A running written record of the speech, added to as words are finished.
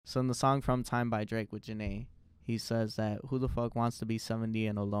So in the song From Time by Drake with Janae, he says that who the fuck wants to be 70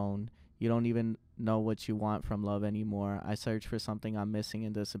 and alone? You don't even know what you want from love anymore. I search for something I'm missing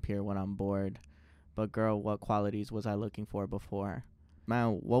and disappear when I'm bored. But girl, what qualities was I looking for before?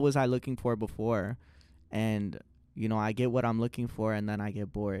 Man, what was I looking for before? And, you know, I get what I'm looking for and then I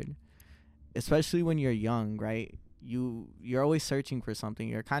get bored. Especially when you're young, right? You're always searching for something.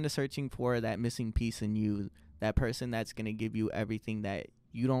 You're kind of searching for that missing piece in you, that person that's going to give you everything that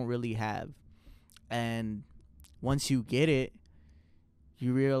you don't really have. And once you get it,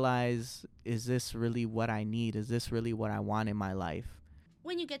 you realize, is this really what I need? Is this really what I want in my life?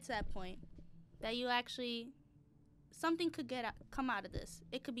 When you get to that point that you actually, something could come out of this.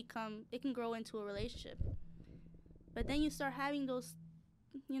 It can grow into a relationship. But then you start having those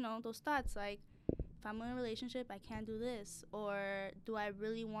thoughts like, if I'm in a relationship, I can't do this. Or do I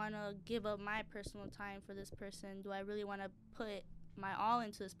really want to give up my personal time for this person? Do I really want to put my all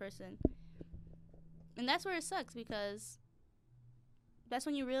into this person? And that's where it sucks, because that's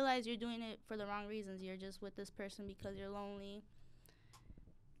when you realize you're doing it for the wrong reasons. You're just with this person because you're lonely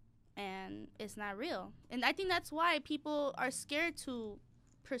and it's not real. And I think that's why people are scared to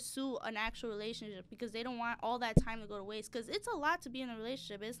pursue an actual relationship, because they don't want all that time to go to waste. Because it's a lot to be in a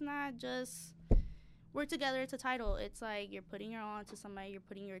relationship. It's not just we're together, it's a title. It's like you're putting your all into somebody, you're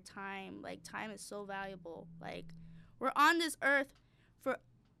putting your time. Like, time is so valuable. Like, we're on this earth for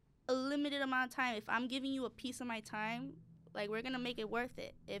a limited amount of time. If I'm giving you a piece of my time, like, we're gonna make it worth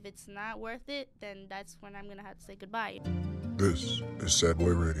it. If it's not worth it, then that's when I'm gonna have to say goodbye. This is Sad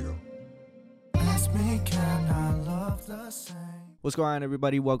Boy Radio. What's going on,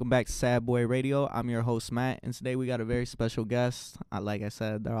 everybody? Welcome back to Sad Boy Radio. I'm your host, Matt, and today we got a very special guest. Like I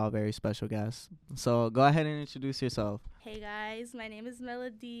said, they're all very special guests. So go ahead and introduce yourself. Hey guys, my name is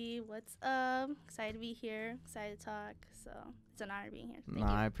Melody. What's up? Excited to be here. Excited to talk. So it's an honor being here. Thank you.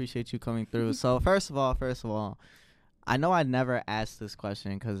 I appreciate you coming through. So first of all, I know I never asked this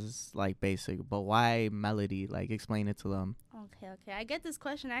question because it's like basic, but why Melody? Like, explain it to them. Okay. I get this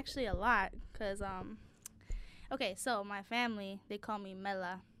question actually a lot because okay, so my family, they call me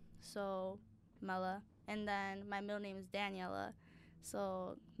Mela, so Mela, and then my middle name is Daniela,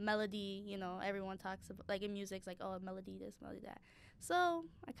 so Melody. You know, everyone talks about, like, in music, it's like, oh, Melody this, Melody that. So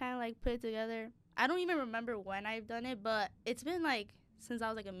I kind of like put it together. I don't even remember when I've done it, but it's been like since I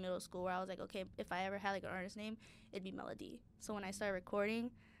was like in middle school, where I was like, okay, if I ever had like an artist name, it'd be Melody. So when I started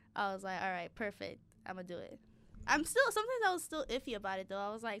recording, I was like, all right, perfect, I'm gonna do it. Sometimes I was still iffy about it though.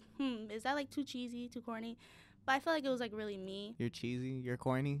 I was like, is that like too cheesy, too corny? But I felt like it was like really me. You're cheesy? You're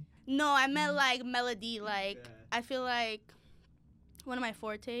corny? No, I meant like melody. Like, yeah. I feel like one of my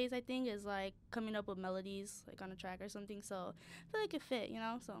fortes, I think, is like coming up with melodies like on a track or something. So I feel like it fit, you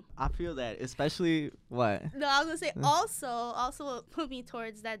know. So I feel that, especially what? No, I was gonna say also what put me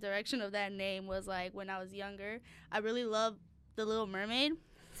towards that direction of that name was like when I was younger, I really loved The Little Mermaid.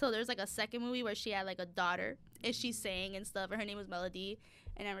 So there's like a second movie where she had like a daughter and she sang and stuff, and her name was Melody.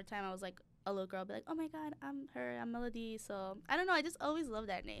 And every time I was like a little girl, I'd be like, oh my god, I'm Melody. So I don't know, I just always loved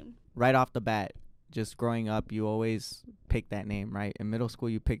that name. Right off the bat, just growing up, you always pick that name, right? In middle school,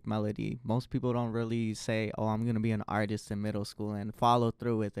 you picked Melody. Most people don't really say, oh, I'm gonna be an artist in middle school and follow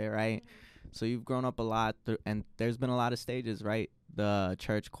through with it, right? Mm-hmm. So you've grown up a lot, and there's been a lot of stages, right? The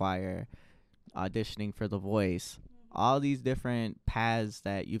church choir, auditioning for The Voice, all these different paths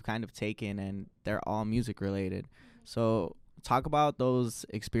that you've kind of taken, and they're all music related. So talk about those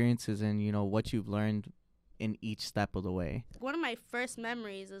experiences and, you know, what you've learned in each step of the way. One of my first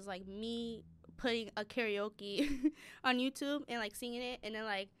memories is like me putting a karaoke on YouTube and like singing it, and then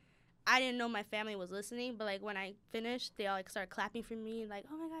like I didn't know my family was listening, but like when I finished, they all like started clapping for me, like,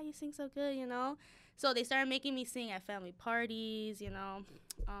 oh my god, you sing so good, you know. So they started making me sing at family parties, you know,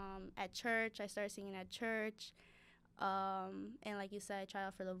 at church. I started singing at church. And like you said, I tried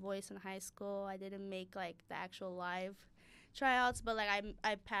out for The Voice in high school. I didn't make like the actual live tryouts, but like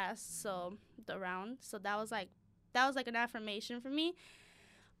I passed the round. So that was like an affirmation for me.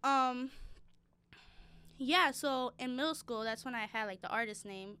 Yeah, so in middle school, that's when I had like the artist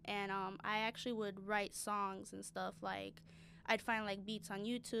name, and I actually would write songs and stuff. Like, I'd find like beats on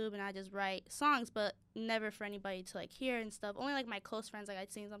YouTube and I just write songs, but never for anybody to like hear and stuff. Only like my close friends, like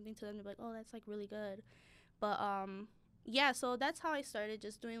I'd sing something to them, they'd be like, oh, that's like really good. But yeah, so that's how I started,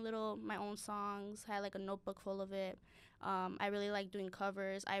 just doing my own songs. Had like a notebook full of it. I really like doing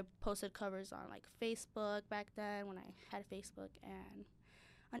covers. I posted covers on like Facebook back then when I had Facebook, and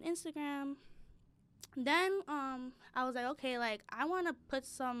on Instagram. Then I was like, okay, like I want to put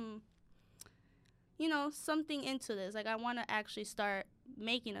something into this. Like I want to actually start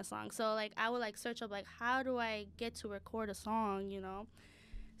making a song. So like I would like search up like, how do I get to record a song, you know?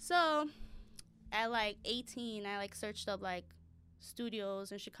 So at like 18, I like searched up like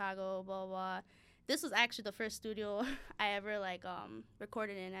studios in Chicago, blah blah blah. This was actually the first studio I ever like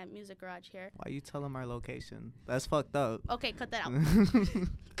recorded in at Music Garage here. Why you tell them our location? That's fucked up. Okay, cut that out.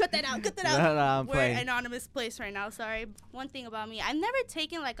 Cut that out. No, I'm We're playing. an anonymous place right now. Sorry. One thing about me, I've never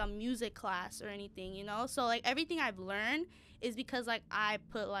taken like a music class or anything, you know. So like everything I've learned is because like I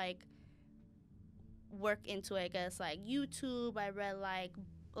put like work into it. I guess like YouTube. I read like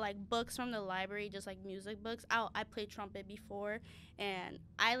books from the library, just like music books. I played trumpet before, and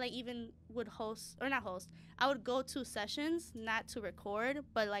I like even would host or not host. I would go to sessions, not to record,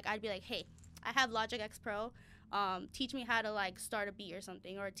 but like I'd be like, hey, I have Logic X Pro. Teach me how to like start a beat or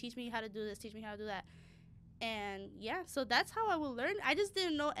something, or teach me how to do this, teach me how to do that. And yeah, so that's how I would learn. I just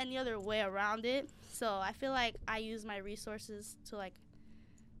didn't know any other way around it. So I feel like I use my resources to like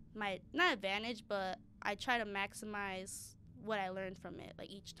my not advantage, but I try to maximize what I learned from it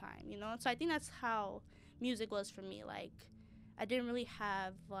like each time, you know. So I think that's how music was for me. Like I didn't really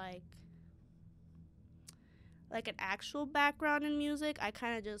have like an actual background in music. I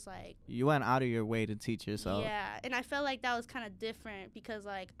kind of just like You went out of your way to teach yourself. yeah, and I felt like that was kind of different because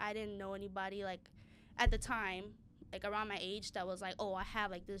like I didn't know anybody like at the time, like around my age, that was like, oh, I have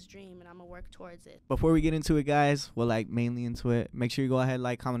like this dream and I'm gonna work towards it. Before we get into it, guys, well, like mainly into it, make sure you go ahead,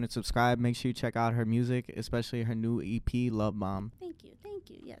 like, comment, and subscribe. Make sure you check out her music, especially her new EP, Love Bomb. Thank you.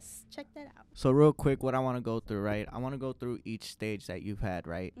 Yes, check that out. So real quick, what I want to go through, right? I want to go through each stage that you've had,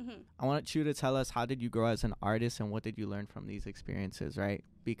 right? Mm-hmm. I want you to tell us, how did you grow as an artist and what did you learn from these experiences, right?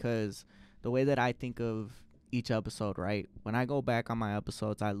 Because the way that I think of each episode, right? When I go back on my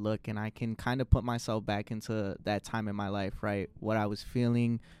episodes, I look and I can kind of put myself back into that time in my life, right? What I was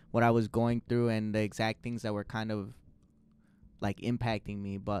feeling, what I was going through, and the exact things that were kind of like impacting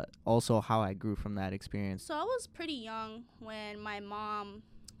me, but also how I grew from that experience. So I was pretty young when my mom,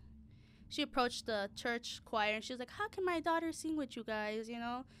 she approached the church choir and she was like, how can my daughter sing with you guys, you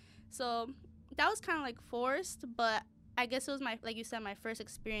know? So that was kind of like forced, but I guess it was my, like you said, my first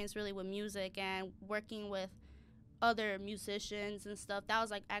experience really with music and working with other musicians and stuff. That was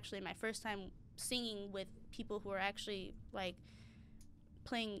like actually my first time singing with people who are actually like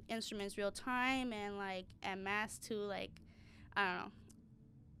playing instruments real time and like at mass too. Like I don't know,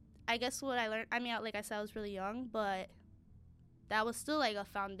 I guess what I learned, I mean, like I said, I was really young, but that was still like a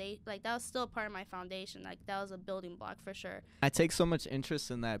foundation, like that was still part of my foundation. Like that was a building block for sure. I take so much interest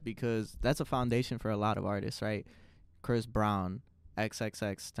in that because that's a foundation for a lot of artists, right? Chris Brown,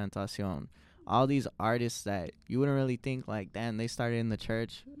 XXX Tentacion, all these artists that you wouldn't really think like, damn, they started in the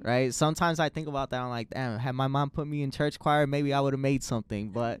church, right? Sometimes I think about that. I'm like, damn, had my mom put me in church choir, maybe I would have made something,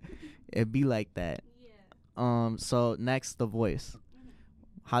 but it'd be like that. So next, The Voice.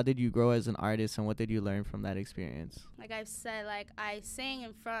 How did you grow as an artist and what did you learn from that experience? Like I've said, like I sang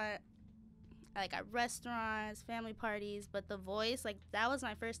in front, like at restaurants, family parties, but The Voice, like that was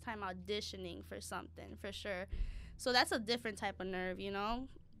my first time auditioning for something, for sure. So that's a different type of nerve, you know?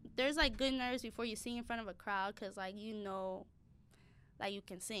 There's like good nerves before you sing in front of a crowd because like you know that you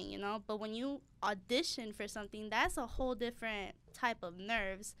can sing, you know? But when you audition for something, that's a whole different type of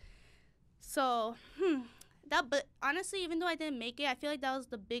nerves. So, but honestly, even though I didn't make it, I feel like that was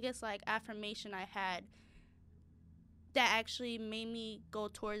the biggest like affirmation I had that actually made me go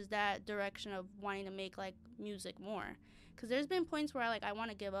towards that direction of wanting to make like music more. Because there's been points where I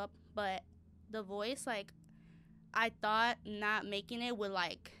want to give up, but The Voice, like I thought not making it would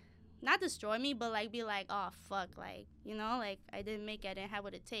like not destroy me, but like be like, oh fuck, like, you know, like I didn't make it, I didn't have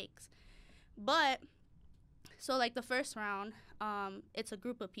what it takes. But so like the first round, it's a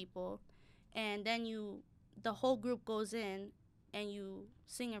group of people, and then the whole group goes in and you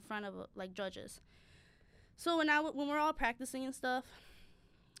sing in front of like judges. So when we're all practicing and stuff,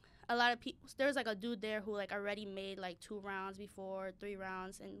 a lot of people, there's like a dude there who like already made like 2 rounds before, 3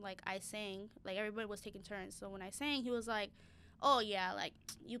 rounds, and like I sang, like everybody was taking turns. So when I sang, he was like, oh yeah, like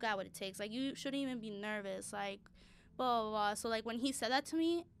you got what it takes, like you shouldn't even be nervous, like blah blah blah. So like when he said that to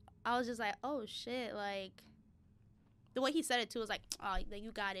me, I was just like, oh shit, like the way he said it too was like, oh, like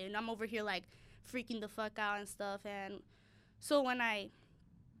you got it, and I'm over here like freaking the fuck out and stuff. And so when I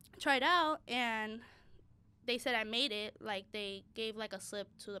tried out and they said I made it, like they gave like a slip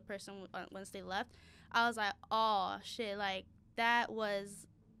to the person once they left, I was like, oh shit, like that was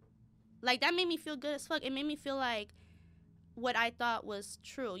like, that made me feel good as fuck. It made me feel like what I thought was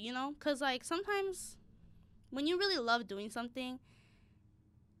true, you know? Because like sometimes when you really love doing something,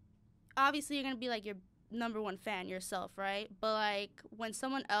 obviously you're gonna be like your number 1 fan yourself, right? But like when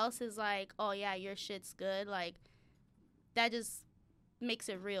someone else is like, oh yeah, your shit's good, like that just makes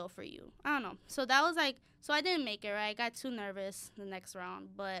it real for you. I don't know. So that was like, so I didn't make it, right? I got too nervous the next round.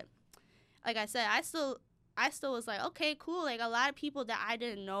 But like I said, I still was like, okay, cool. Like a lot of people that I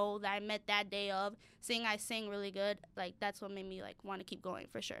didn't know that I met that day of saying I sing really good. Like that's what made me like want to keep going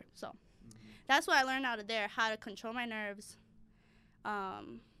for sure. So that's what I learned out of there, how to control my nerves.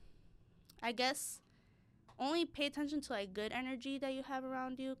 I guess only pay attention to like good energy that you have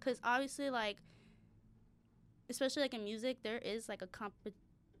around you, because obviously like, especially like in music, there is like a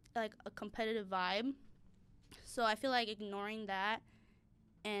competitive vibe. So I feel like ignoring that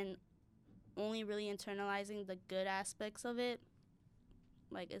and only really internalizing the good aspects of it,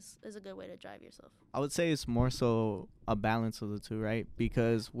 like is a good way to drive yourself. I would say it's more so a balance of the two, right?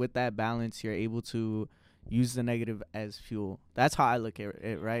 Because with that balance, you're able to use the negative as fuel. That's how I look at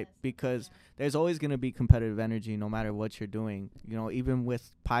it, right? Because there's always going to be competitive energy no matter what you're doing. You know, even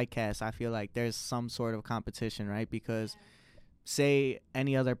with podcasts, I feel like there's some sort of competition, right? Because say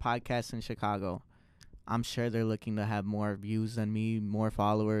any other podcast in Chicago, I'm sure they're looking to have more views than me, more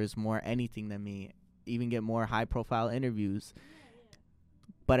followers, more anything than me, even get more high-profile interviews.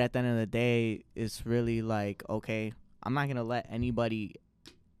 But at the end of the day, it's really like, okay, I'm not going to let anybody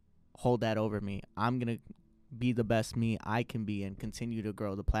hold that over me. I'm going to be the best me I can be and continue to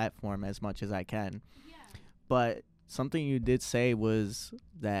grow the platform as much as I can. Yeah. But something you did say was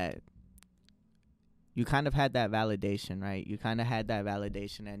that you kind of had that validation, right? You kind of had that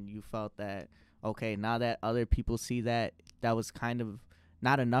validation and you felt that, okay, now that other people see that, that was kind of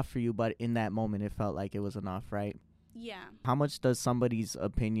not enough for you, but in that moment it felt like it was enough, right? Yeah. How much does somebody's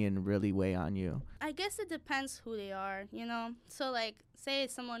opinion really weigh on you? I guess it depends who they are, you know? So, like, say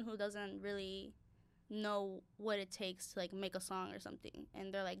it's someone who doesn't really know what it takes to, like, make a song or something,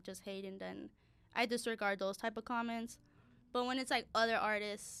 and they're, like, just hating, then I disregard those type of comments. But when it's, like, other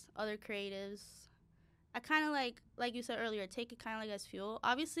artists, other creatives, I kind of, like you said earlier, take it kind of, like, as fuel.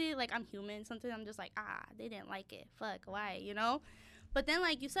 Obviously, like, I'm human. Sometimes I'm just like, they didn't like it. Fuck, why, you know? But then,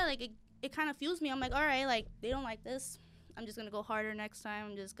 like you said, like, it kind of fuels me. I'm like, all right, like, they don't like this. I'm just going to go harder next time.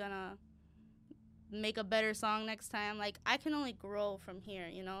 I'm just going to make a better song next time. Like, I can only grow from here,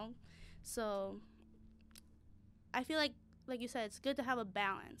 you know? So I feel like you said, it's good to have a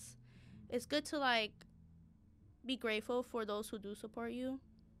balance. It's good to, like, be grateful for those who do support you.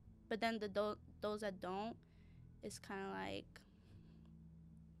 But then those that don't, it's kind of like,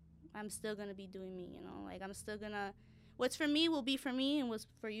 I'm still going to be doing me, you know? Like, I'm still going to, what's for me will be for me, and what's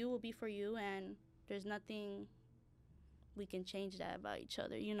for you will be for you, and there's nothing we can change that about each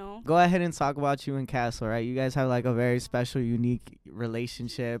other, you know? Go ahead and talk about you and Castle, right? You guys have, like, a very special, unique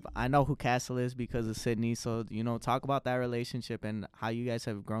relationship. I know who Castle is because of Sydney, so, you know, talk about that relationship and how you guys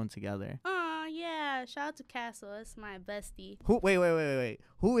have grown together. Yeah, shout out to Castle. That's my bestie. Wait.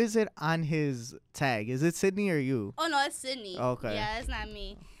 Who is it on his tag? Is it Sydney or you? Oh, no, it's Sydney. Okay. Yeah, it's not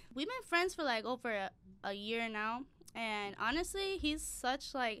me. We've been friends for, like, over a year now. And honestly, he's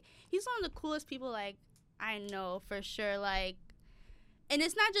such, like, he's one of the coolest people, like, I know for sure. Like, and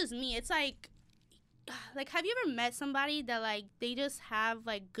it's not just me. It's like, have you ever met somebody that, like, they just have,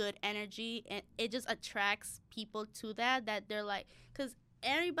 like, good energy and it just attracts people to that they're like, because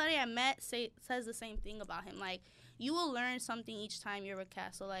everybody I met says the same thing about him. Like, you will learn something each time you're with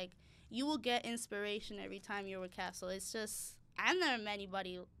Castle. Like, you will get inspiration every time you're with Castle. It's just, I've never met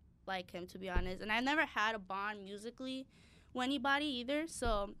anybody like him, to be honest, and I never had a bond musically with anybody either.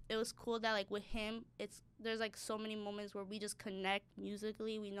 So it was cool that, like, with him, there's like so many moments where we just connect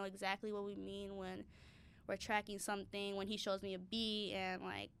musically. We know exactly what we mean when we're tracking something, when he shows me a beat, and,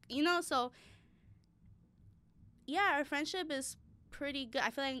 like, you know. So yeah, our friendship is pretty good.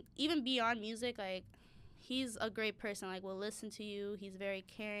 I feel like even beyond music, like, he's a great person. Like, will listen to you. He's very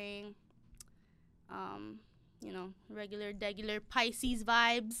caring. You know, regular Pisces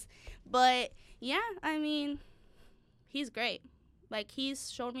vibes. But yeah, I mean, he's great. Like,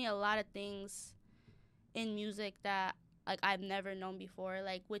 he's showed me a lot of things in music that, like, I've never known before,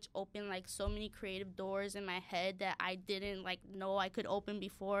 like, which opened, like, so many creative doors in my head that I didn't, like, know I could open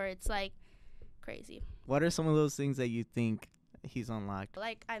before. It's, like, crazy. What are some of those things that you think he's unlocked?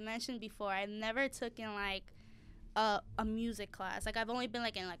 Like I mentioned before, I never took in, like, a music class. Like, I've only been,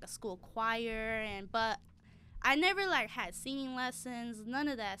 like, in, like, a school choir, but I never, like, had singing lessons, none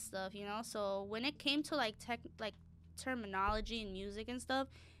of that stuff, you know? So when it came to, like, terminology and music and stuff,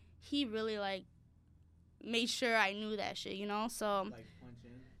 he really, like, made sure I knew that shit, you know? So, like, punch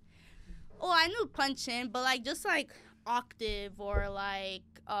in? Oh, I knew punch in, but, like, just, like, octave or, like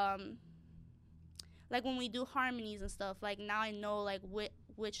when we do harmonies and stuff, like, now I know, like,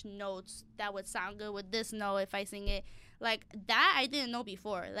 which notes that would sound good with this note if I sing it. Like, that I didn't know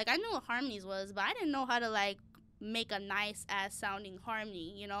before. Like, I knew what harmonies was, but I didn't know how to, like, make a nice ass sounding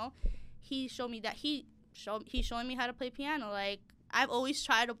harmony, you know. He showed me that he's showing me how to play piano. Like, I've always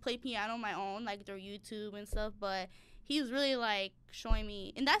tried to play piano on my own, like through YouTube and stuff, but he's really like showing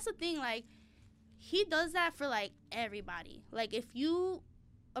me. And that's the thing, like, he does that for like everybody. Like, if you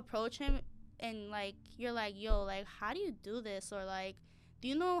approach him and like you're like, yo, like, how do you do this, or like, do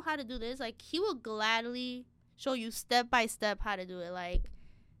you know how to do this, like, he will gladly show you step by step how to do it. Like,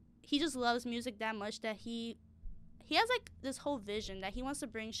 he just loves music that much that he has like this whole vision that he wants to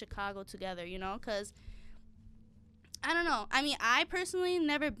bring Chicago together, you know, because I don't know. I mean, I personally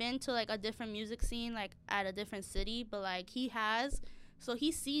never been to like a different music scene, like at a different city, but like he has. So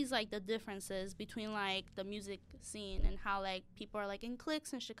he sees like the differences between like the music scene and how like people are like in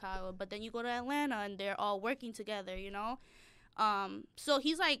cliques in Chicago, but then you go to Atlanta and they're all working together, you know. So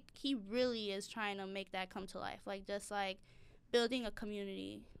he's like, he really is trying to make that come to life, like just like building a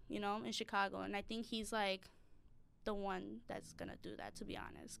community, you know, in Chicago. And I think he's like the one that's gonna do that, to be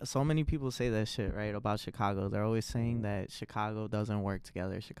honest. So many people say that shit, right, about Chicago. They're always saying that Chicago doesn't work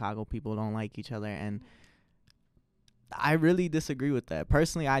together. Chicago people don't like each other, and I really disagree with that.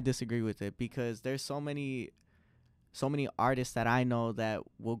 Personally, I disagree with it because there's so many artists that I know that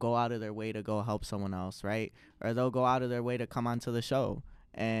will go out of their way to go help someone else, right? Or they'll go out of their way to come onto the show.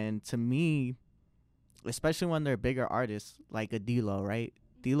 And to me, especially when they're bigger artists like a D-Lo, right?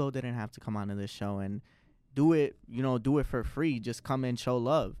 D-Lo didn't have to come onto this show and do it for free. Just come and show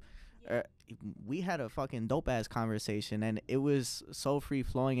love. We had a fucking dope ass conversation, and it was so free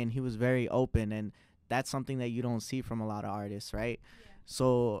flowing, and he was very open, and that's something that you don't see from a lot of artists, right? Yeah.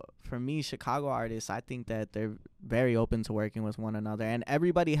 So for me, Chicago artists, I think that they're very open to working with one another, and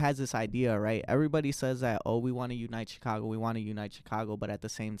everybody has this idea, right? Everybody says that, oh, we want to unite Chicago, but at the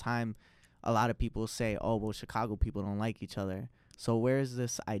same time, a lot of people say, oh, well, Chicago people don't like each other. So where's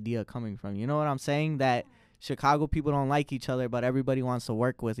this idea coming from? You know what I'm saying? That Chicago people don't like each other, but everybody wants to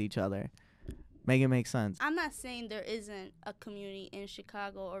work with each other. Make it make sense. I'm not saying there isn't a community in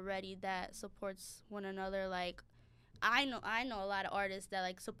Chicago already that supports one another. Like, I know a lot of artists that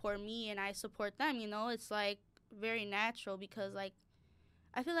like support me and I support them, you know. It's like very natural because like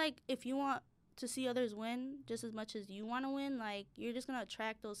I feel like if you want to see others win just as much as you want to win, like, you're just going to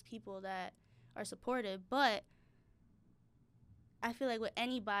attract those people that are supportive. But I feel like with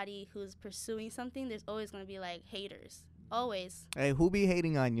anybody who's pursuing something, there's always going to be like haters. Always. Hey, who be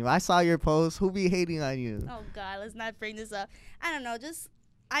hating on you? I saw your post. Who be hating on you? Oh God, let's not bring this up. I don't know.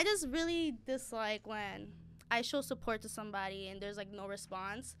 I just really dislike when I show support to somebody and there's like no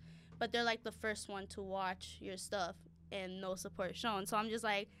response, but they're like the first one to watch your stuff and no support shown. So I'm just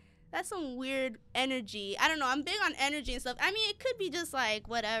like, that's some weird energy. I don't know. I'm big on energy and stuff. I mean, it could be just like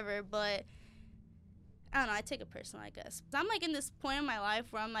whatever, but I don't know. I take it personal, I guess. I'm like in this point in my life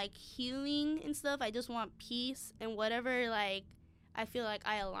where I'm like healing and stuff. I just want peace, and whatever like I feel like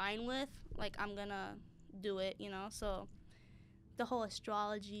I align with, like I'm gonna do it, you know. So the whole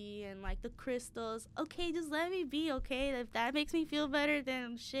astrology and like the crystals, okay, just let me be, okay. If that makes me feel better,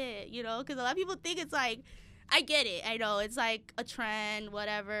 then shit, you know. Because a lot of people think it's like, I get it, I know it's like a trend,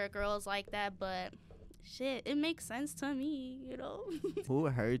 whatever, girls like that, but shit, it makes sense to me, you know. Who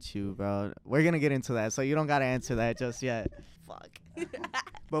hurt you, bro? We're gonna get into that, so you don't gotta answer that just yet. Fuck.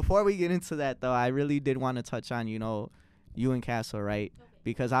 Before we get into that, though, I really did want to touch on, you know, you and Castle, right? Okay.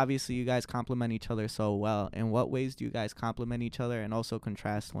 Because obviously you guys complement each other so well. In what ways do you guys complement each other and also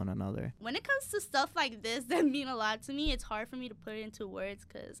contrast one another? When it comes to stuff like this that mean a lot to me, it's hard for me to put it into words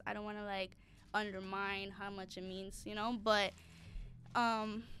because I don't want to like undermine how much it means, you know. But I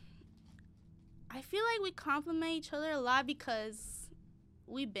feel like we complement each other a lot because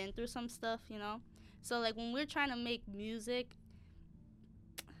we've been through some stuff, you know. So like when we're trying to make music,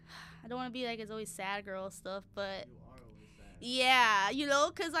 I don't want to be like it's always sad girl stuff, but you are always sad. Yeah, you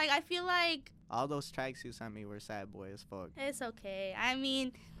know, because like I feel like all those tracks you sent me were sad boy as fuck. It's okay. I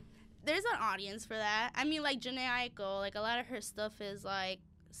mean, there's an audience for that. I mean, like Jhené Aiko, like a lot of her stuff is like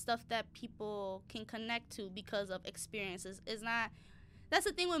stuff that people can connect to because of experiences. It's not. That's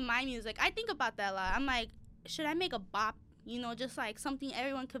the thing with my music. I think about that a lot. I'm like, should I make a bop, you know, just like something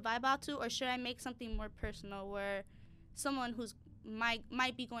everyone could vibe out to, or should I make something more personal where someone who's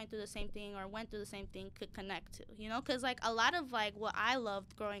might be going through the same thing or went through the same thing could connect to, you know? Because like a lot of like what I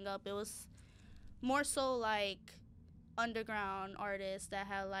loved growing up, it was more so like underground artists that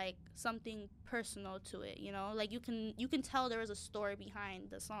had like something personal to it, you know? Like you can tell there was a story behind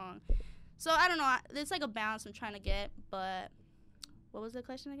the song. So I don't know. It's like a balance I'm trying to get, but. What was the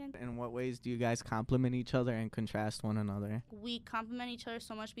question again? In what ways do you guys complement each other and contrast one another? We complement each other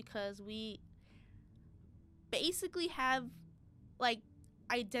so much because we basically have, like,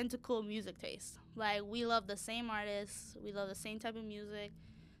 identical music taste. Like, we love the same artists, we love the same type of music.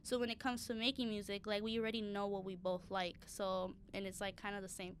 So when it comes to making music, like, we already know what we both like. So, and it's like kind of the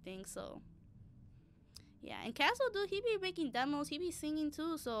same thing. So yeah, and Castle, dude, he be making demos, he be singing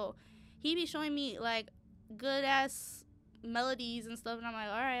too. So he be showing me like good ass melodies and stuff, and I'm like,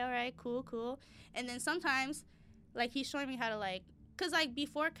 all right, cool. And then sometimes, like, he's showing me how to, like, cause like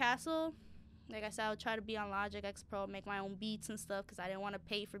before Castle, like I said, I would try to be on Logic X Pro, make my own beats and stuff, because I didn't want to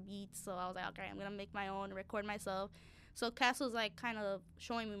pay for beats. So I was like, okay, I'm going to make my own, record myself. So Castle's, like, kind of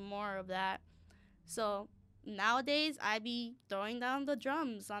showing me more of that. So nowadays, I be throwing down the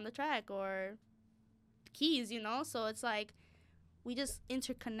drums on the track or keys, you know? So it's like we just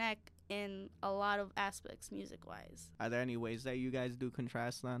interconnect in a lot of aspects music-wise. Are there any ways that you guys do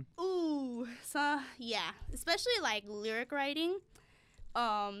contrast then? Ooh, so, yeah. Especially, like, lyric writing.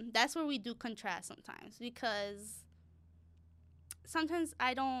 That's where we do contrast sometimes, because sometimes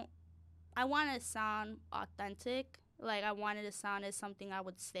I want it to sound authentic. Like, I want it to sound as something I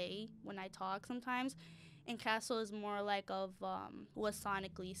would say when I talk sometimes. And Castle is more like of what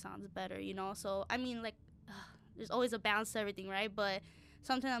sonically sounds better, you know? So, I mean, like, there's always a balance to everything, right? But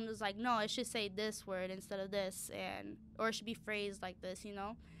sometimes I'm just like, no, I should say this word instead of this, or it should be phrased like this, you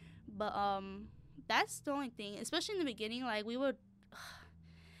know? But that's the only thing. Especially in the beginning, like,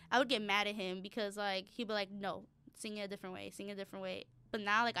 I would get mad at him because, like, he'd be like, no, sing it a different way. But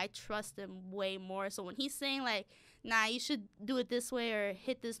now, like, I trust him way more. So when he's saying, like, nah, you should do it this way or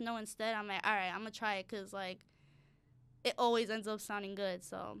hit this note instead, I'm like, all right, I'm going to try it, because, like, it always ends up sounding good.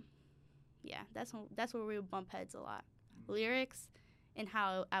 So, yeah, that's where we would bump heads a lot. Lyrics and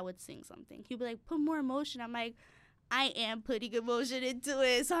how I would sing something. He'd be like, put more emotion. I'm like, I am putting emotion into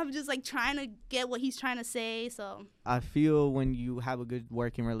it, so I'm just, like, trying to get what he's trying to say. So I feel when you have a good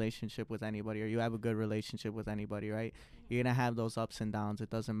working relationship with anybody, or you have a good relationship with anybody, right, you're going to have those ups and downs. It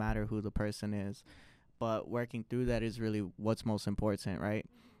doesn't matter who the person is. But working through that is really what's most important, right?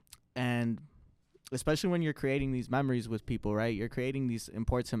 And especially when you're creating these memories with people, right? You're creating these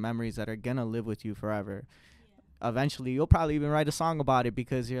important memories that are going to live with you forever. Eventually, you'll probably even write a song about it,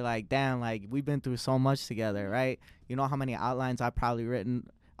 because you're like, damn, like, we've been through so much together, right? You know how many outlines I've probably written?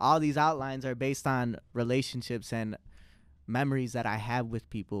 All these outlines are based on relationships and memories that I have with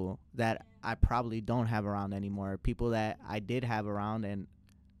people that I probably don't have around anymore. People that I did have around, and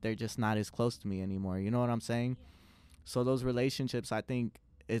they're just not as close to me anymore. You know what I'm saying? So those relationships, I think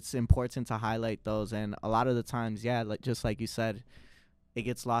it's important to highlight those. And a lot of the times, yeah, like, just like you said, it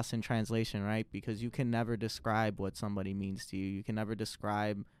gets lost in translation, right? Because you can never describe what somebody means to you. You can never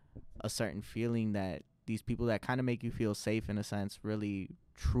describe a certain feeling that these people that kind of make you feel safe, in a sense, really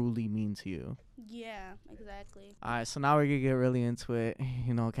truly mean to you. yeah, exactly. All right, so now we're going to get really into it.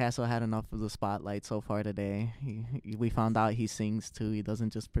 You know, Castle had enough of the spotlight so far today. We found out he sings too. He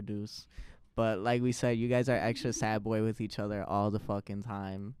doesn't just produce. But like we said, you guys are extra sad boy with each other all the fucking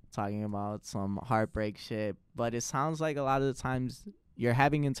time, talking about some heartbreak shit. But it sounds like a lot of the times you're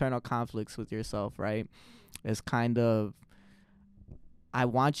having internal conflicts with yourself, right? It's kind of, I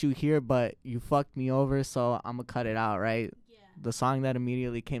want you here, but you fucked me over, so I'm going to cut it out, right? Yeah. The song that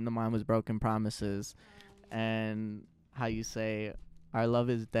immediately came to mind was Broken Promises. And how you say, our love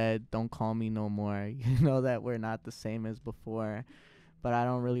is dead, don't call me no more. You know that we're not the same as before, but I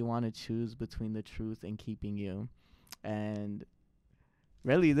don't really want to choose between the truth and keeping you. And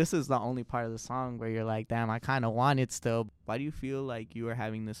really, this is the only part of the song where you're like, damn, I kind of want it still. Why do you feel like you were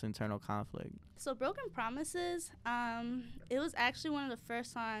having this internal conflict? So Broken Promises, it was actually one of the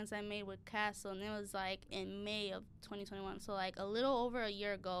first songs I made with Castle, and it was, like, in May of 2021, so, like, a little over a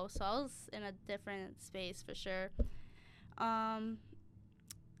year ago. So I was in a different space for sure.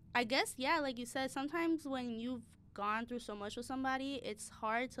 I guess, yeah, like you said, sometimes when you've gone through so much with somebody, it's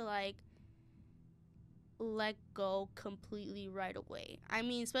hard to, like, let go completely right away. I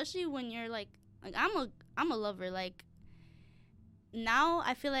mean, especially when you're like I'm a lover. Like, now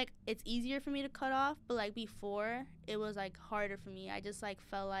I feel like it's easier for me to cut off, but, like, before it was, like, harder for me. I just, like,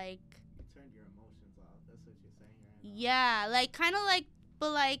 felt like You turned your emotions off. That's what you're saying right now. yeah, like, kind of like,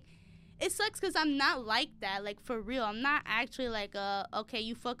 but, like, it sucks because I'm not like that, like, for real. I'm not actually like a okay,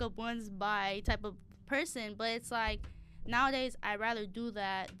 you fuck up once, bye type of person. But it's like, nowadays I'd rather do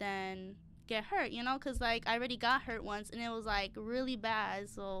that than get hurt, you know, because, like, I already got hurt once and it was, like, really bad.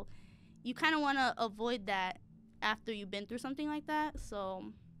 So you kind of want to avoid that after you've been through something like that. So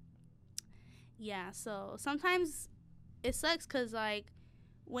yeah, so sometimes it sucks because, like,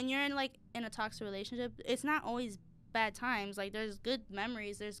 when you're in, like, in a toxic relationship, it's not always bad times. Like, there's good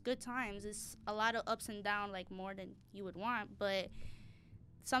memories, there's good times. It's a lot of ups and downs, like, more than you would want. But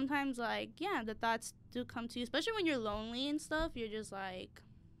sometimes, like, yeah, the thoughts do come to you, especially when you're lonely and stuff. You're just like,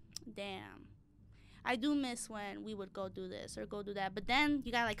 damn, I do miss when we would go do this or go do that. But then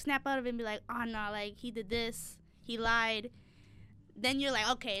you gotta, like, snap out of it and be like, oh, no, like, he did this, he lied. Then you're like,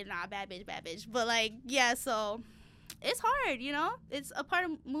 okay, nah, bad bitch, bad bitch. But, like, yeah, so it's hard, you know? It's a part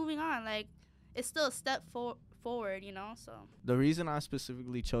of moving on. Like, it's still a step forward, you know? So The reason I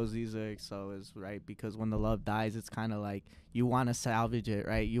specifically chose these lyrics, so, is, right, because when the love dies, it's kind of like you want to salvage it,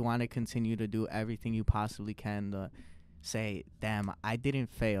 right? You want to continue to do everything you possibly can to say, damn, I didn't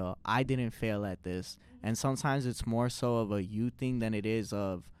fail. I didn't fail at this. And sometimes it's more so of a you thing than it is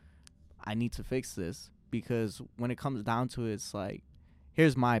of, I need to fix this. Because when it comes down to it, it's like,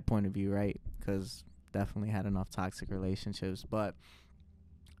 here's my point of view, right? Because definitely had enough toxic relationships. But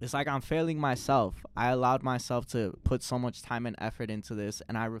it's like I'm failing myself. I allowed myself to put so much time and effort into this,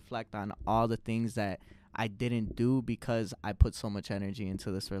 and I reflect on all the things that I didn't do because I put so much energy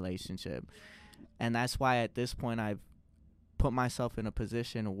into this relationship. And that's why at this point I've put myself in a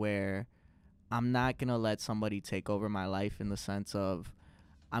position where I'm not going to let somebody take over my life, in the sense of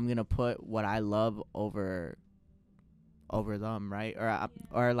I'm going to put what I love over them, right?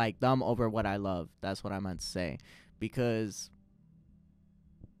 Or like them over what I love. That's what I meant to say. Because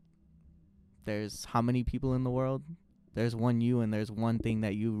there's how many people in the world? There's one you, and there's one thing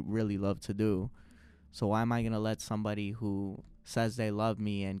that you really love to do. So why am I going to let somebody who says they love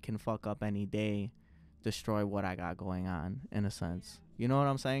me and can fuck up any day destroy what I got going on, in a sense? You know what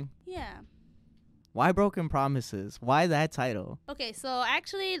I'm saying? yeah. Why Broken Promises? Why that title? Okay, so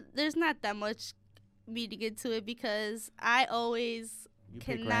actually, there's not that much me to get to it because I always You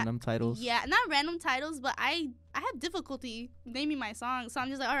pick cannot. random titles? Yeah, not random titles, but I have difficulty naming my songs. So I'm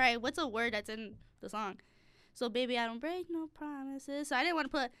just like, all right, what's a word that's in the song? So baby, I don't break no promises. So I didn't want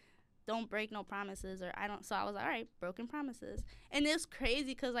to put don't break no promises, or I don't. So I was like, all right, Broken Promises. And it's crazy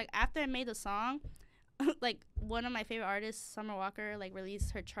because, like, after I made the song, like, one of my favorite artists, Summer Walker, like,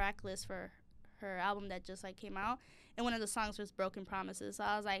 released her track list for her album that just, like, came out, and one of the songs was Broken Promises. So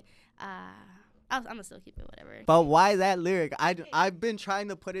I was like, I'm gonna still keep it, whatever. But why that lyric? I've been trying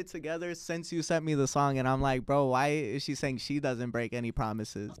to put it together since you sent me the song, and I'm like, bro, why is she saying she doesn't break any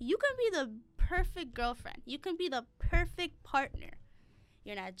promises? You can be the perfect girlfriend. You can be the perfect partner.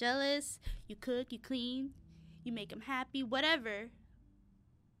 You're not jealous. You cook, you clean, you make them happy, whatever.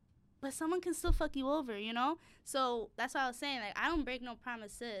 But someone can still fuck you over, you know? So that's what I was saying. Like, I don't break no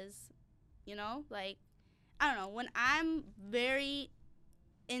promises, you know? Like, I don't know. When I'm very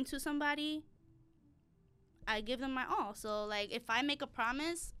into somebody, I give them my all. So, like, if I make a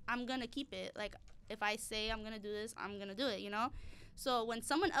promise, I'm going to keep it. Like, if I say I'm going to do this, I'm going to do it, you know? So when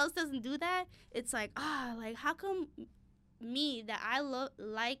someone else doesn't do that, it's like, like, how come me that I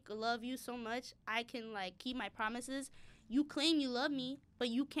love you so much, I can, like, keep my promises? You claim you love me, but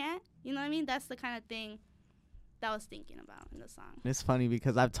you can't. You know what I mean? That's the kind of thing that I was thinking about in the song. It's funny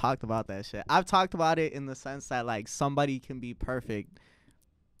because I've talked about that shit. I've talked about it in the sense that, like, somebody can be perfect,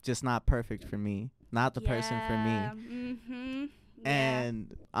 just not perfect for me. Not the person for me. Mm-hmm.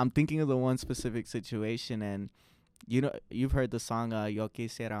 And I'm thinking of the one specific situation, and you know, you've heard the song Yo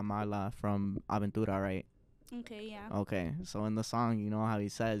Quisiera Amarla from Aventura, right? Okay, yeah. Okay, so in the song, you know how he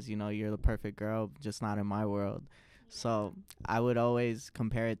says, you know, you're the perfect girl, just not in my world. So I would always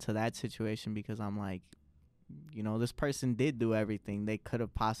compare it to that situation because I'm like, you know, this person did do everything they could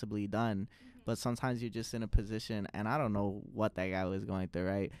have possibly done. But sometimes you're just in a position, and I don't know what that guy was going through,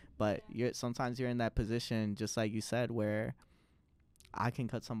 right? But sometimes you're in that position, just like you said, where I can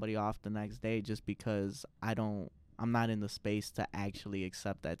cut somebody off the next day just because I'm not in the space to actually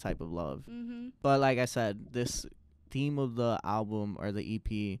accept that type of love. Mm-hmm. But like I said, this theme of the album or the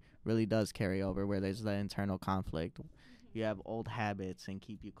EP really does carry over, where there's the internal conflict. You have old habits and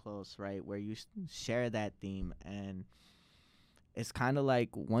keep you close, right? Where you share that theme, and it's kind of like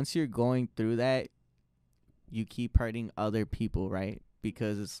once you're going through that, you keep hurting other people, right?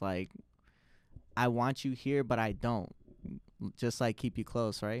 Because it's like, I want you here, but I don't. Just like Keep You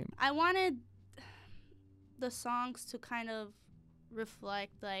Close, right? I wanted the songs to kind of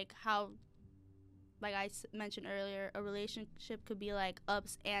reflect, like, how, like I mentioned earlier, a relationship could be, like,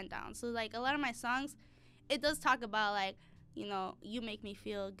 ups and downs. So, like, a lot of my songs, it does talk about, like, you know, you make me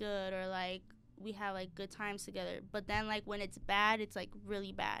feel good, or, like, we have, like, good times together. But then, like, when it's bad, it's, like,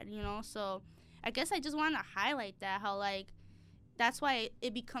 really bad, you know? So I guess I just wanted to highlight that, how, like, that's why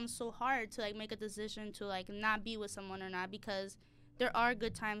it becomes so hard to, like, make a decision to, like, not be with someone or not, because there are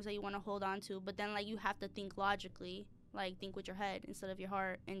good times that you want to hold on to, but then, like, you have to think logically, like, think with your head instead of your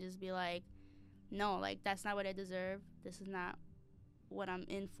heart, and just be like, no, like, that's not what I deserve. This is not what I'm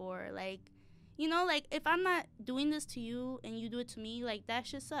in for. Like, you know, like, if I'm not doing this to you and you do it to me, like, that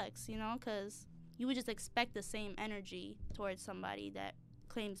shit sucks, you know, because you would just expect the same energy towards somebody that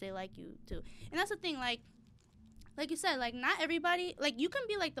claims they like you too. And that's the thing, like you said, like, not everybody, like, you can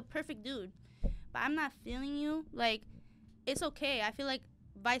be like the perfect dude, but I'm not feeling you, like, it's okay. I feel like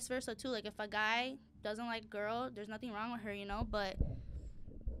vice versa too. Like, if a guy doesn't like a girl, there's nothing wrong with her, you know, but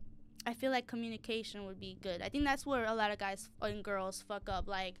I feel like communication would be good. I think that's where a lot of guys and girls fuck up.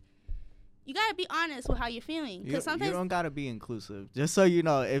 Like, you gotta be honest with how you're feeling, because sometimes you don't gotta be inclusive. Just so you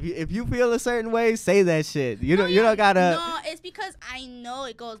know, if you feel a certain way, say that shit. You don't gotta. No, it's because I know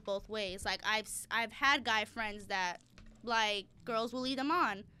it goes both ways. Like, I've had guy friends that, like, girls will lead them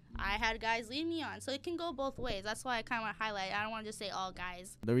on. I had guys lead me on, so it can go both ways. That's why I kind of want to highlight. I don't want to just say all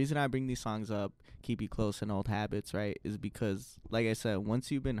guys. The reason I bring these songs up, Keep You Close and Old Habits, right, is because, like I said,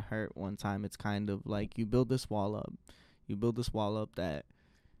 once you've been hurt one time, it's kind of like you build this wall up. You build this wall up that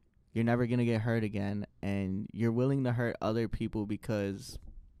you're never going to get hurt again, and you're willing to hurt other people because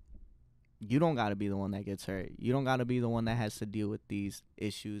you don't got to be the one that gets hurt. You don't got to be the one that has to deal with these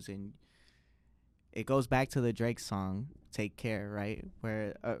issues. And it goes back to the Drake song, Take Care, right,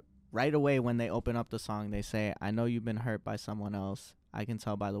 where right away when they open up the song, they say, I know you've been hurt by someone else. I can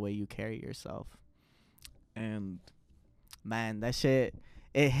tell by the way you carry yourself. And, man, that shit,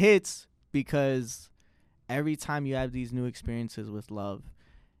 it hits because every time you have these new experiences with love,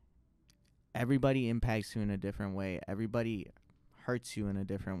 everybody impacts you in a different way. Everybody hurts you in a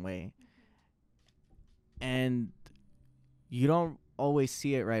different way. And you don't always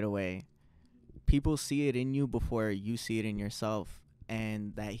see it right away. People see it in you before you see it in yourself.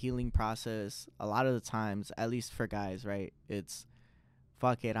 And that healing process, a lot of the times, at least for guys, right, it's,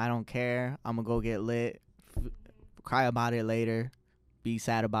 fuck it, I don't care. I'm going to go get lit, cry about it later, be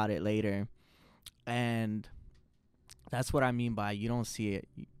sad about it later. And that's what I mean by you don't see it.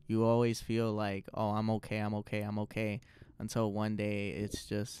 You always feel like, oh, I'm okay, until one day it's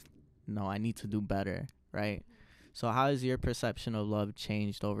just, no, I need to do better, right? So how has your perception of love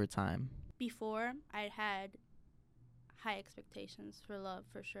changed over time? Before, I had high expectations for love,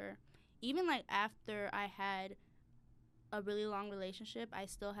 for sure. Even, like, after I had a really long relationship, I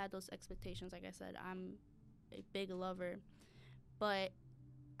still had those expectations. Like I said, I'm a big lover. But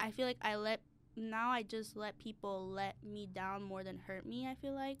I feel like I just let people let me down more than hurt me, I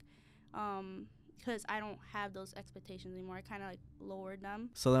feel like. Because I don't have those expectations anymore. I kind of, like, lowered them.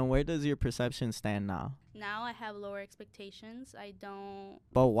 So then where does your perception stand now? Now I have lower expectations. I don't...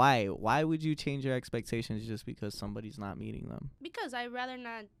 But why? Why would you change your expectations just because somebody's not meeting them? Because I'd rather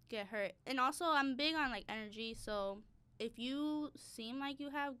not get hurt. And also, I'm big on, like, energy. So if you seem like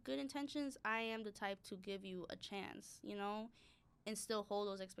you have good intentions, I am the type to give you a chance, you know? And still hold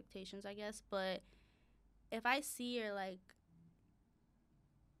those expectations, I guess. But if I see you're, like,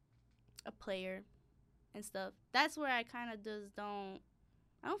 a player and stuff, that's where I kind of just don't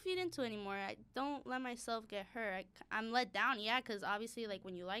feed into it anymore. I don't let myself get hurt. I'm let down, yeah, because obviously, like,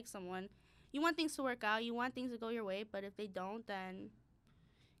 when you like someone, you want things to work out, you want things to go your way, but if they don't, then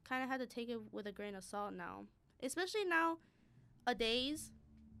kind of have to take it with a grain of salt now. Especially nowadays,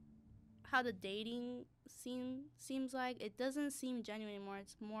 how the dating seems like, it doesn't seem genuine anymore.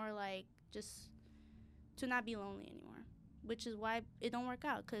 It's more like just to not be lonely anymore, which is why it don't work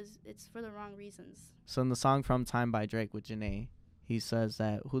out, because it's for the wrong reasons. So in the song From Time by Drake with Janae, he says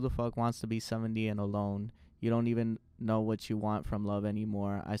that who the fuck wants to be 70 and alone? You don't even know what you want from love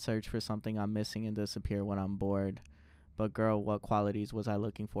anymore. I search for something I'm missing and disappear when I'm bored. But girl, what qualities was I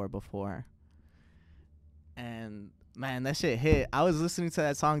looking for before? And man, that shit hit. I was listening to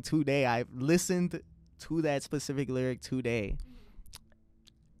that song today. I listened to that specific lyric today.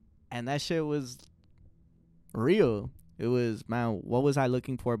 And that shit was real. It was, man, what was I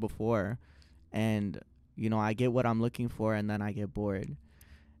looking for before? And you know, I get what I'm looking for, and then I get bored.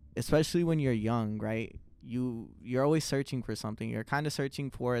 Especially when you're young, right? You're always searching for something. You're kind of searching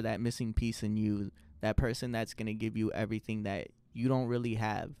for that missing piece in you, that person that's going to give you everything that you don't really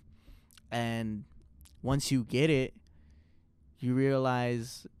have. And once you get it, you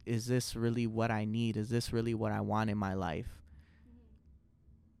realize, is this really what I need? Is this really what I want in my life?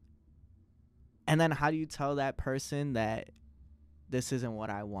 And then how do you tell that person that this isn't what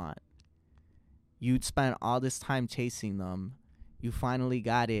I want? You'd spent all this time chasing them. You finally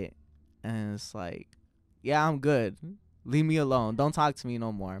got it. And it's like, yeah, I'm good. Leave me alone. Don't talk to me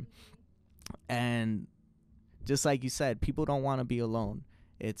no more. And just like you said, people don't want to be alone.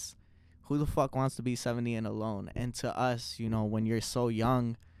 It's who the fuck wants to be 70 and alone? And to us, you know, when you're so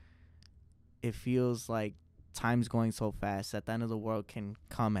young, it feels like time's going so fast that the end of the world can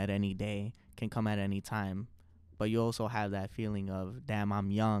come at any day, can come at any time. But you also have that feeling of, damn,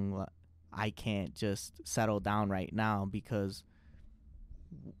 I'm young. I can't just settle down right now because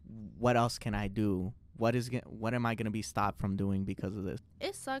what else can I do? What am I going to be stopped from doing because of this?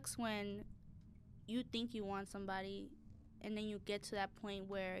 It sucks when you think you want somebody and then you get to that point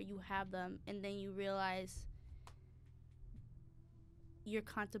where you have them and then you realize you're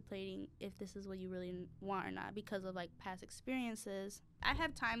contemplating if this is what you really want or not because of like past experiences. I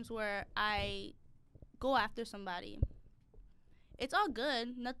have times where I go after somebody. It's all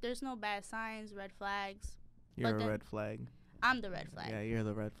good. There's no bad signs, red flags. You're a red flag. I'm the red flag. Yeah, you're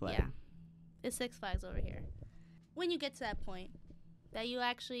the red flag. Yeah. It's Six Flags over here. When you get to that point that you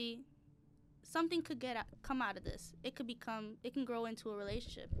actually, something could come out of this. It can grow into a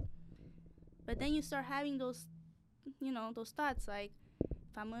relationship. But then you start having those thoughts like,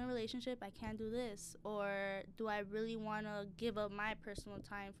 if I'm in a relationship, I can't do this. Or do I really want to give up my personal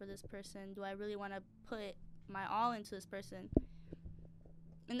time for this person? Do I really want to put my all into this person?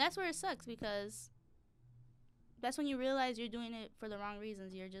 And that's where it sucks because that's when you realize you're doing it for the wrong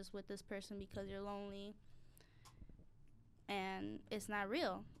reasons. You're just with this person because you're lonely and it's not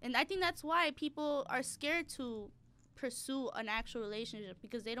real. And I think that's why people are scared to pursue an actual relationship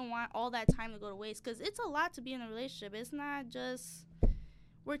because they don't want all that time to go to waste because it's a lot to be in a relationship. It's not just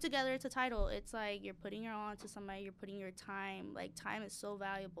we're together, it's a title. It's like you're putting your all into somebody, you're putting your time. Like, time is so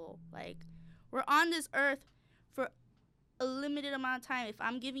valuable. Like, we're on this earth for a limited amount of time. If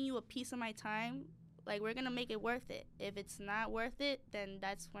I'm giving you a piece of my time, like, we're gonna make it worth it. If it's not worth it, then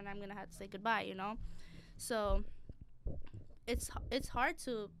that's when I'm gonna have to say goodbye, you know? So it's hard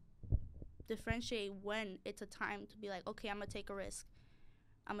to differentiate when it's a time to be like, okay, I'm gonna take a risk.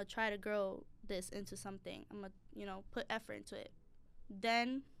 I'm gonna try to grow this into something. I'm gonna, put effort into it.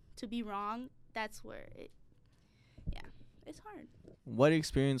 Then to be wrong, that's where it's hard. What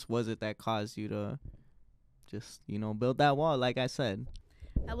experience was it that caused you to just, build that wall, like I said?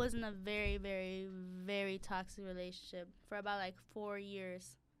 I was in a very, very, very toxic relationship for about like 4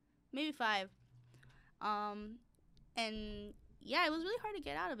 years, maybe 5. And yeah, it was really hard to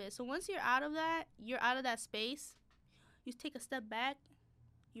get out of it. So once you're out of that space, you take a step back,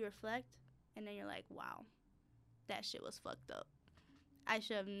 you reflect, and then you're like, wow, that shit was fucked up. I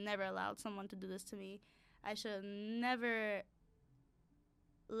should have never allowed someone to do this to me. I should have never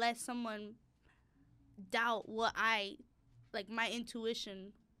let someone doubt what my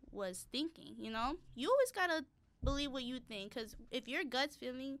intuition was thinking, You always gotta believe what you think, because if your gut's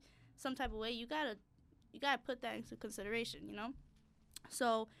feeling some type of way, you gotta put that into consideration,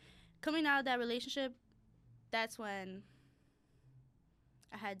 So coming out of that relationship, that's when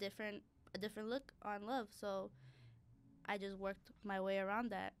I had a different look on love. So I just worked my way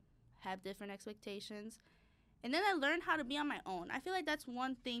around that, have different expectations. And then I learned how to be on my own. I feel like that's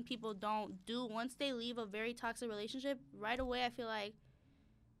one thing people don't do. Once they leave a very toxic relationship, right away I feel like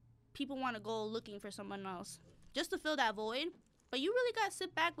people want to go looking for someone else just to fill that void. But you really got to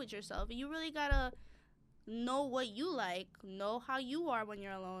sit back with yourself. You really got to know what you like, know how you are when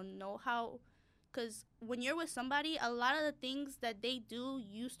you're alone, because when you're with somebody, a lot of the things that they do,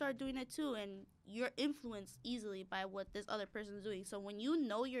 you start doing it too, and you're influenced easily by what this other person's doing. So when you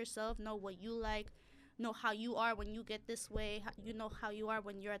know yourself, know what you like, know how you are when you get this way, you know how you are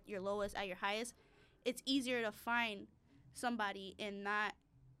when you're at your lowest, at your highest, it's easier to find somebody and not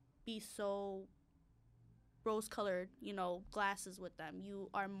be so rose-colored, glasses with them. You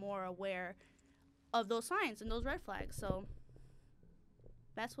are more aware of those signs and those red flags. So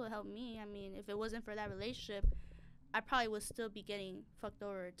that's what helped me. I mean, if it wasn't for that relationship, I probably would still be getting fucked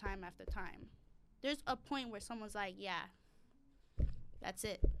over time after time. There's a point where someone's like, yeah, that's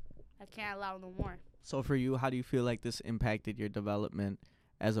it. I can't allow no more. So for you, how do you feel like this impacted your development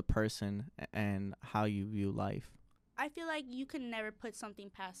as a person and how you view life? I feel like you can never put something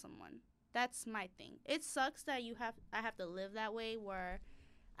past someone. That's my thing. It sucks that I have to live that way where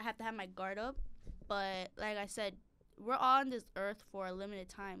I have to have my guard up. But like I said, we're on this earth for a limited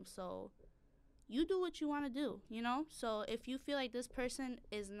time. So you do what you want to do, So if you feel like this person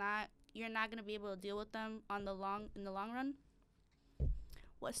you're not going to be able to deal with them in the long run,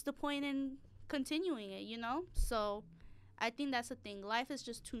 what's the point in continuing it, So I think that's the thing. Life is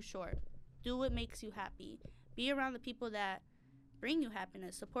just too short. Do what makes you happy. Be around the people that bring you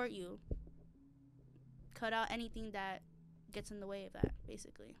happiness, support you. Cut out anything that gets in the way of that,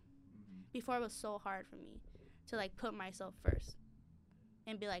 basically. Before, it was so hard for me to, put myself first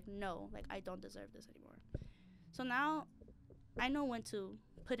and be like, no, I don't deserve this anymore. So now I know when to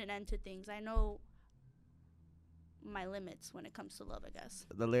put an end to things. I know my limits when it comes to love, I guess.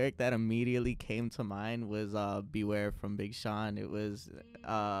 The lyric that immediately came to mind was Beware from Big Sean. It was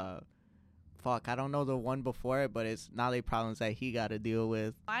fuck, I don't know the one before it, but it's now they problems that he got to deal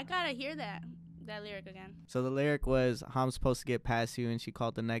with. I gotta hear that lyric again. So the lyric was, how I'm supposed to get past you, and she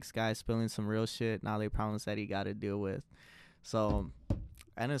called the next guy spilling some real shit. Now they problems that he got to deal with. So,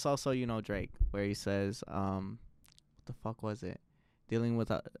 and it's also, you know, Drake, where he says, what the fuck was it? Dealing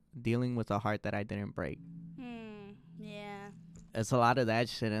with a heart that I didn't break. Yeah. It's a lot of that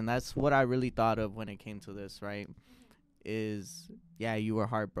shit, and that's what I really thought of when it came to this, right? Is, yeah, you were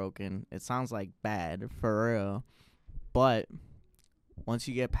heartbroken. It sounds like bad, for real. But once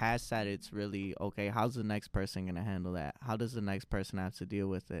you get past that, it's really, okay, how's the next person going to handle that? How does the next person have to deal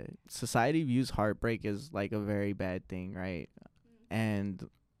with it? Society views heartbreak as, like, a very bad thing, right? And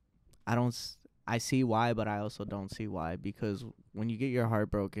I see why, but I also don't see why. Because when you get your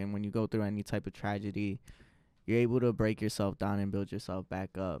heart broken, when you go through any type of tragedy, you're able to break yourself down and build yourself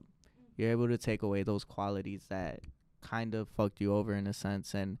back up. You're able to take away those qualities that kind of fucked you over in a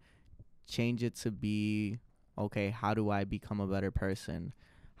sense and change it to be, okay, how do I become a better person?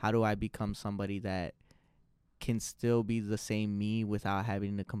 How do I become somebody that can still be the same me without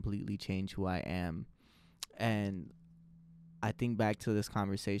having to completely change who I am? And I think back to this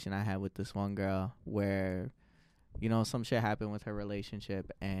conversation I had with this one girl where, you know, some shit happened with her relationship,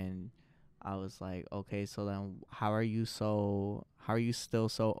 and I was like, okay, so then how are you still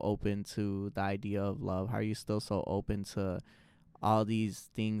so open to the idea of love? How are you still so open to all these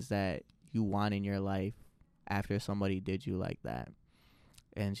things that you want in your life after somebody did you like that?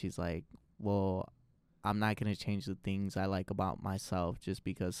 And she's like, well, I'm not going to change the things I like about myself just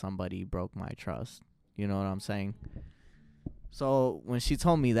because somebody broke my trust. You know what I'm saying? So when she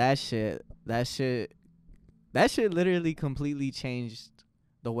told me that shit literally completely changed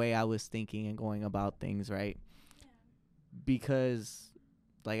the way I was thinking and going about things, right? Yeah. Because,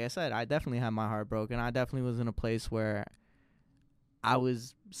 like I said, I definitely had my heart broken. I definitely was in a place where I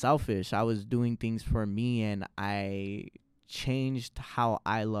was selfish. I was doing things for me, and I changed how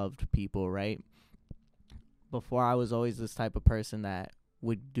I loved people, right? Before, I was always this type of person that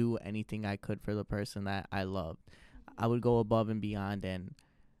would do anything I could for the person that I loved. I would go above and beyond and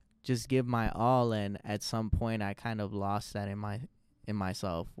just give my all, and at some point I kind of lost that in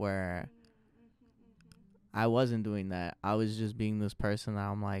myself, where I wasn't doing that. I was just being this person that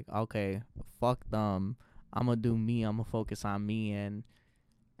I'm like, okay, fuck them. I'm going to do me. I'm going to focus on me, and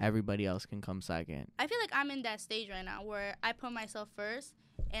everybody else can come second. I feel like I'm in that stage right now where I put myself first,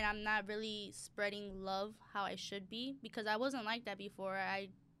 and I'm not really spreading love how I should be, because I wasn't like that before. I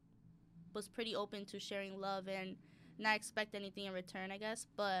was pretty open to sharing love and not expect anything in return, I guess.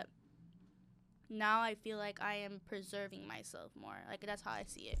 But now I feel like I am preserving myself more. Like, that's how I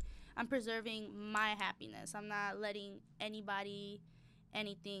see it. I'm preserving my happiness. I'm not letting anybody,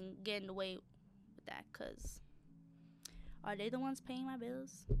 anything get in the way with that, because are they the ones paying my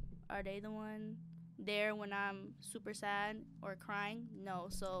bills? Are they the one there when I'm super sad or crying? No.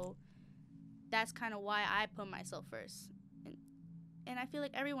 So that's kind of why I put myself first. And I feel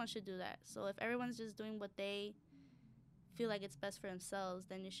like everyone should do that. So if everyone's just doing what they feel like it's best for themselves,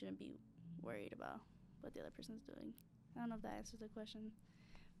 then you shouldn't be worried about what the other person's doing. I don't know if that answers the question.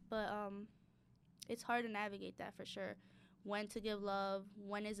 But it's hard to navigate that for sure. When to give love,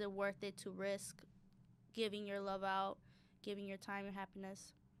 when is it worth it to risk giving your love out, giving your time, your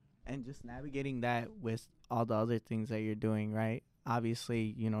happiness. And just navigating that with all the other things that you're doing, right?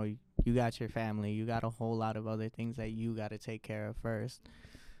 Obviously, you know, you got your family. You got a whole lot of other things that you got to take care of first.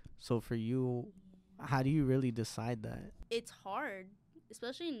 So for you, how do you really decide that? It's hard,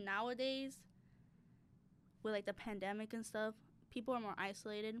 especially nowadays with, like, the pandemic and stuff. People are more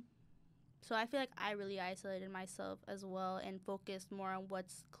isolated. So I feel like I really isolated myself as well and focused more on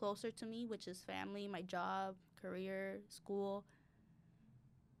what's closer to me, which is family, my job, career, school.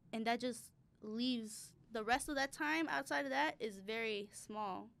 And that just leaves the rest of that time outside of that is very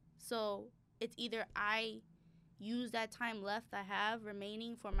small. So it's either I use that time left I have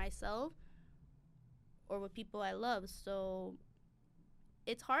remaining for myself or with people I love. So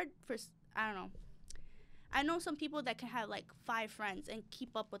it's hard for, I don't know. I know some people that can have like 5 friends and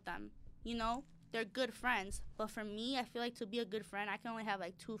keep up with them. You know, they're good friends. But for me, I feel like to be a good friend, I can only have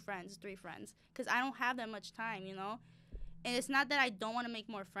like 2 friends, 3 friends. Because I don't have that much time, you know. And it's not that I don't want to make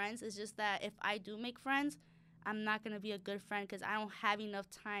more friends. It's just that if I do make friends, I'm not going to be a good friend because I don't have enough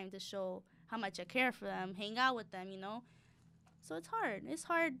time to show how much I care for them, hang out with them, you know. So it's hard. It's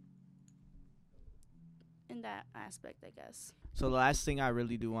hard in that aspect, I guess. So the last thing I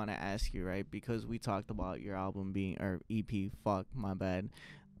really do want to ask you, right, because we talked about your album being, or EP, fuck, my bad.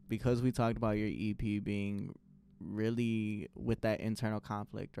 Because we talked about your EP being really with that internal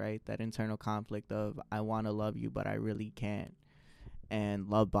conflict, right? That internal conflict of I want to love you, but I really can't. And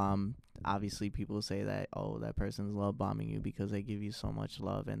love bomb, obviously people say that, oh, that person's love bombing you because they give you so much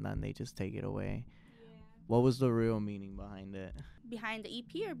love and then they just take it away. What was the real meaning behind it? Behind the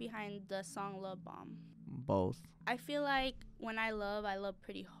EP or behind the song Love Bomb? Both. I feel like when I love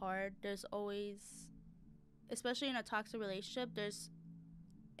pretty hard. There's always, especially in a toxic relationship, there's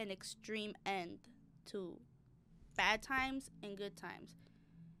an extreme end to bad times and good times.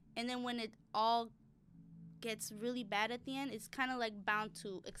 And then when it all gets really bad at the end, it's kind of like bound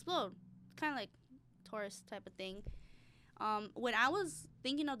to explode. Kind of like Taurus type of thing. When I was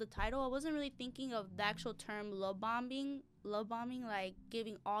thinking of the title, I wasn't really thinking of the actual term love bombing, like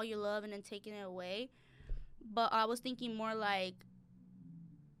giving all your love and then taking it away. But I was thinking more like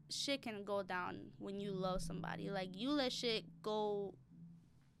shit can go down when you love somebody. Like you let shit go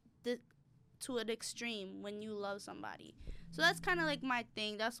to an extreme when you love somebody. So that's kind of like my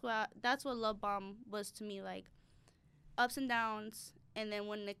thing. That's what love bomb was to me, like ups and downs. And then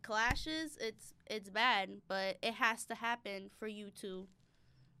when it clashes, it's bad, but it has to happen for you to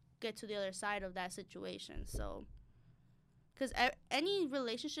get to the other side of that situation. So, because any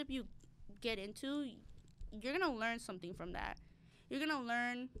relationship you get into, you're going to learn something from that. You're going to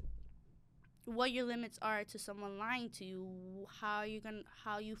learn what your limits are to someone lying to you, how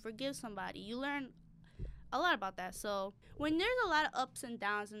you forgive somebody. You learn a lot about that. So, when there's a lot of ups and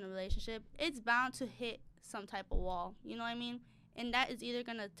downs in a relationship, it's bound to hit some type of wall. You know what I mean? And that is either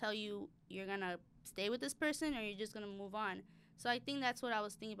going to tell you you're going to stay with this person or you're just going to move on. So I think that's what I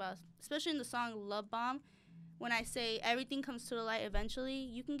was thinking about, especially in the song Love Bomb. When I say everything comes to the light eventually,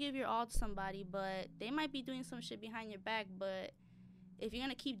 you can give your all to somebody, but they might be doing some shit behind your back. But if you're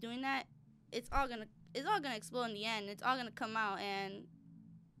going to keep doing that, it's all going to explode in the end. It's all going to come out, and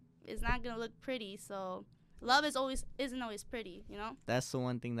it's not going to look pretty. So love isn't always pretty, you know? That's the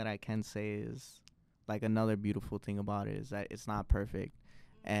one thing that I can say is, like, another beautiful thing about it is that it's not perfect.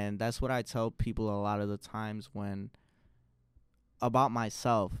 And that's what I tell people a lot of the times about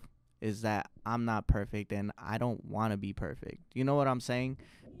myself, is that I'm not perfect and I don't want to be perfect. You know what I'm saying?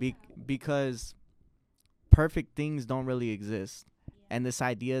 Because perfect things don't really exist. And this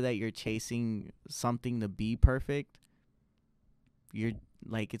idea that you're chasing something to be perfect, you're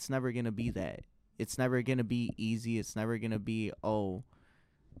like, it's never going to be that. It's never going to be easy. It's never going to be, oh,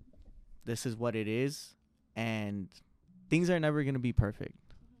 this is what it is, and things are never going to be perfect.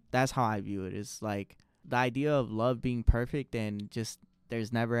 That's how I view it. It's like the idea of love being perfect and just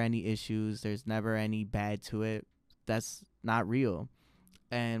there's never any issues, there's never any bad to it. That's not real.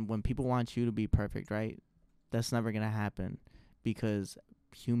 And when people want you to be perfect, right, that's never going to happen because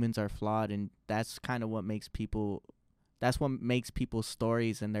humans are flawed, and that's kind of what makes people's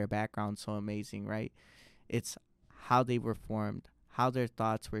stories and their background so amazing, right? It's how they were formed, how their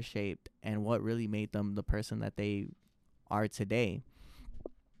thoughts were shaped, and what really made them the person that they are today.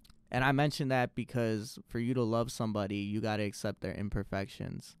 And I mention that because for you to love somebody, you got to accept their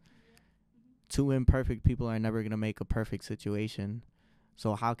imperfections. Two imperfect people are never going to make a perfect situation.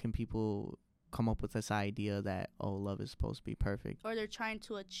 So how can people come up with this idea that, oh, love is supposed to be perfect? Or they're trying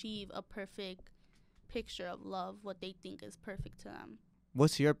to achieve a perfect picture of love, what they think is perfect to them.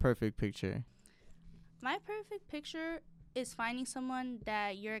 What's your perfect picture? My perfect picture is finding someone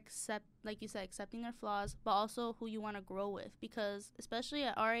that you're like you said, accepting their flaws, but also who you want to grow with. Because especially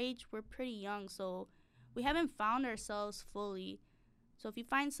at our age, we're pretty young, so we haven't found ourselves fully. So if you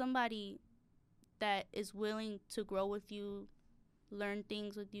find somebody that is willing to grow with you, learn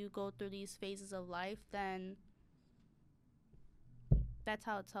things with you, go through these phases of life, then that's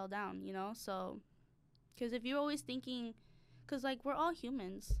how it's held down, you know? So, because if you're always thinking, because, like, we're all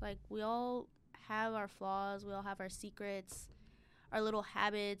humans. Like, we all have our flaws, we all have our secrets, our little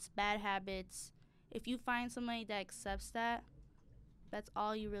habits, bad habits. If you find somebody that accepts that, that's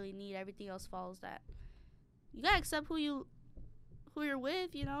all you really need. Everything else follows that. You gotta accept who you're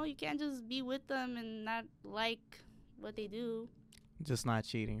with, you know? You can't just be with them and not like what they do. Just not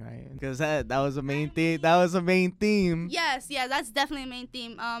cheating, right? Because that was a main theme. That was a main theme. Yes, that's definitely a main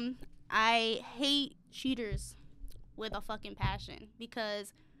theme. I hate cheaters with a fucking passion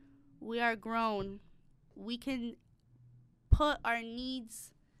because we are grown. We can put our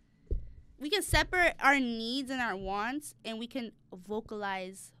needs, we can separate our needs and our wants, and we can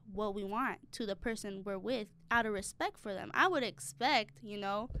vocalize what we want to the person we're with out of respect for them. I would expect, you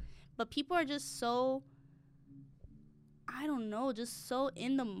know, but people are just so, I don't know, just so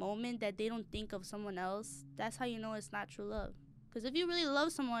in the moment that they don't think of someone else. That's how you know it's not true love. Because if you really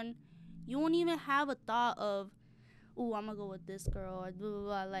love someone, you won't even have a thought of, ooh, I'm going to go with this girl, or blah, blah,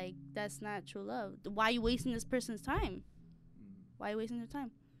 blah. Like, that's not true love. Why are you wasting this person's time? Why are you wasting their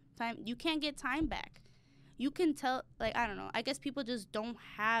time? You can't get time back. you can tell, like, I don't know, I guess people just don't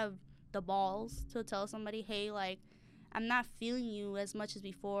have the balls to tell somebody, hey, like, I'm not feeling you as much as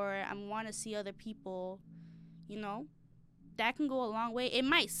before. I want to see other people, you know? That can go a long way. It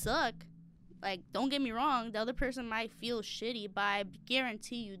might suck. Like, don't get me wrong. The other person might feel shitty, but I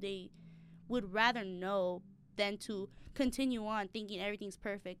guarantee you they would rather know than to continue on thinking everything's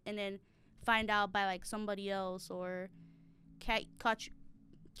perfect and then find out by, like, somebody else or catch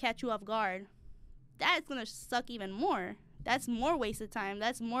you off guard. That's going to suck even more. That's more wasted time.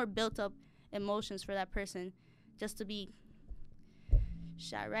 That's more built up emotions for that person just to be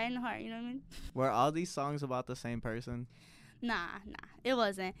shot right in the heart, you know what I mean? Were all these songs about the same person? Nah, it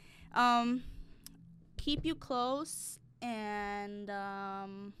wasn't. Keep You Close and I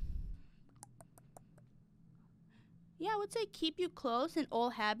would say Keep You Close and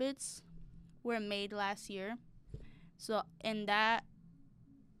Old Habits were made last year. So in that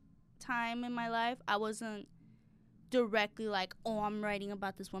time in my life, I wasn't directly like, oh, I'm writing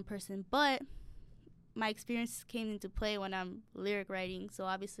about this one person, but my experience came into play when I'm lyric writing. So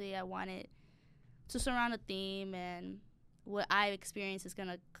obviously I wanted to surround a theme, and what I experienced is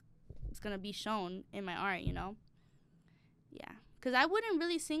gonna be shown in my art, you know? Yeah. Because I wouldn't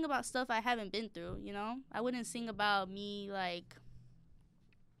really sing about stuff I haven't been through, you know? I wouldn't sing about me, like,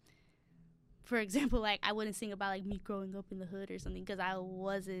 for example, like, I wouldn't sing about, like, me growing up in the hood or something because I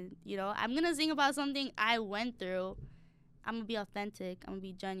wasn't, you know? I'm going to sing about something I went through. I'm going to be authentic. I'm going to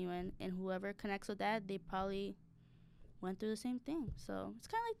be genuine. And whoever connects with that, they probably went through the same thing. So it's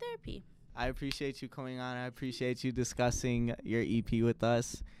kind of like therapy. I appreciate you coming on. I appreciate you discussing your EP with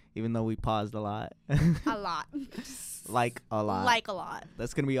us, even though we paused a lot. A lot. Like a lot. Like a lot.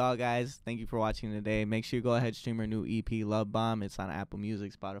 That's going to be all, guys. Thank you for watching today. Make sure you go ahead, stream our new EP, Love Bomb. It's on Apple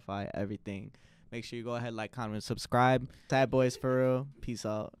Music, Spotify, everything. Make sure you go ahead, like, comment, subscribe. Sad Boys for real. Peace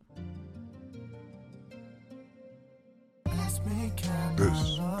out.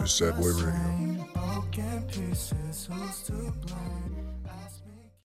 This is Sad Boy Radio.